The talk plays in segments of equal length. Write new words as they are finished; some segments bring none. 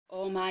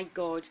Oh my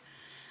god,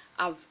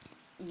 I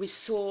was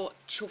so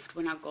chuffed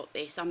when I got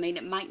this. I mean,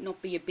 it might not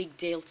be a big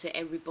deal to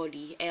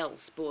everybody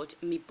else, but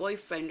my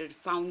boyfriend had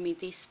found me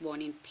this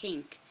one in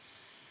pink,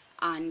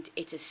 and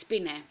it's a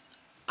spinner.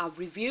 I've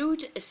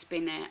reviewed a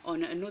spinner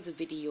on another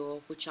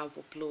video which I've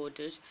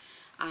uploaded,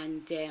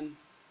 and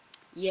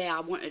yeah,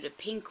 I wanted a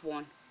pink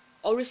one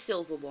or a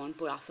silver one,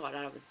 but I thought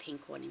I'd have a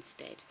pink one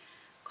instead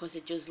because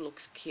it just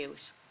looks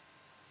cute.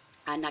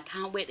 And I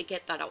can't wait to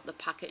get that out the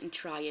packet and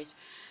try it.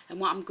 And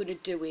what I'm going to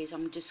do is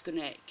I'm just going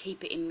to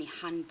keep it in my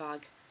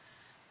handbag.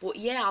 But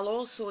yeah, I'll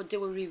also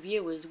do a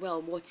review as well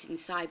what's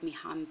inside my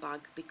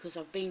handbag, because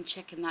I've been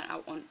checking that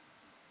out on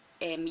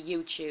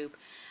YouTube,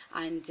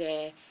 and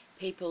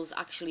people's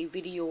actually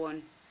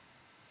videoing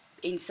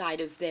inside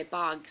of their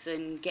bags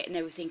and getting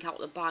everything out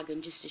of the bag,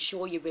 and just to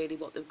show you really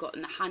what they've got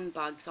in the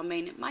handbags. I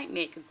mean, it might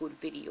make a good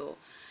video.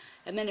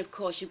 And then of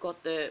course you've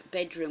got the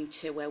bedroom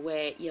tour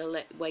where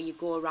you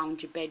go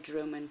around your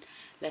bedroom and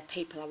let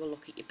people have a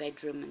look at your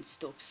bedroom and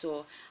stuff.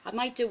 So I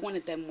might do one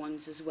of them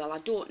ones as well. I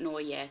don't know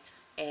yet.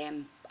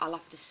 I'll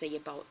have to see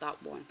about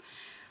that one.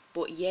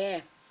 But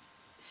yeah,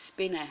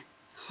 spinner.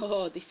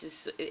 Oh, this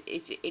is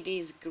it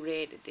is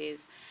great. It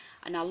is,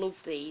 and I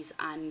love these.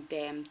 And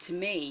to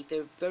me,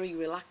 they're very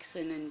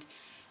relaxing, and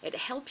it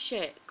helps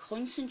you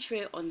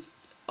concentrate on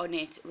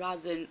it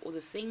rather than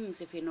other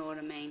things, if you know what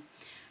I mean.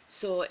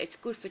 So it's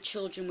good for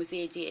children with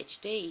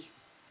ADHD,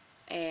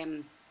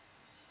 and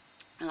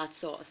that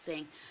sort of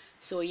thing.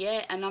 So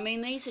yeah, and I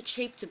mean these are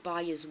cheap to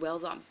buy as well.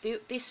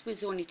 This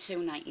was only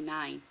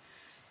 £2.99,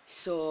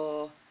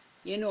 so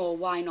you know,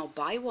 why not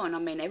buy one? I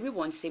mean,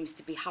 everyone seems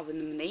to be having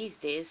them these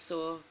days.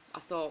 So I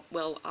thought,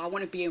 well, I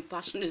want to be in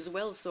fashion as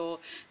well. So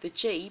they're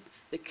cheap,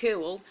 they're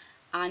cool,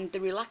 and they're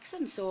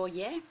relaxing. So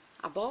yeah,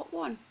 I bought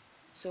one.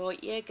 So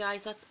yeah,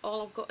 guys, that's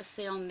all I've got to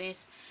say on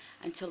this.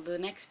 Until the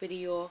next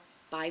video,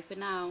 bye for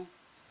now.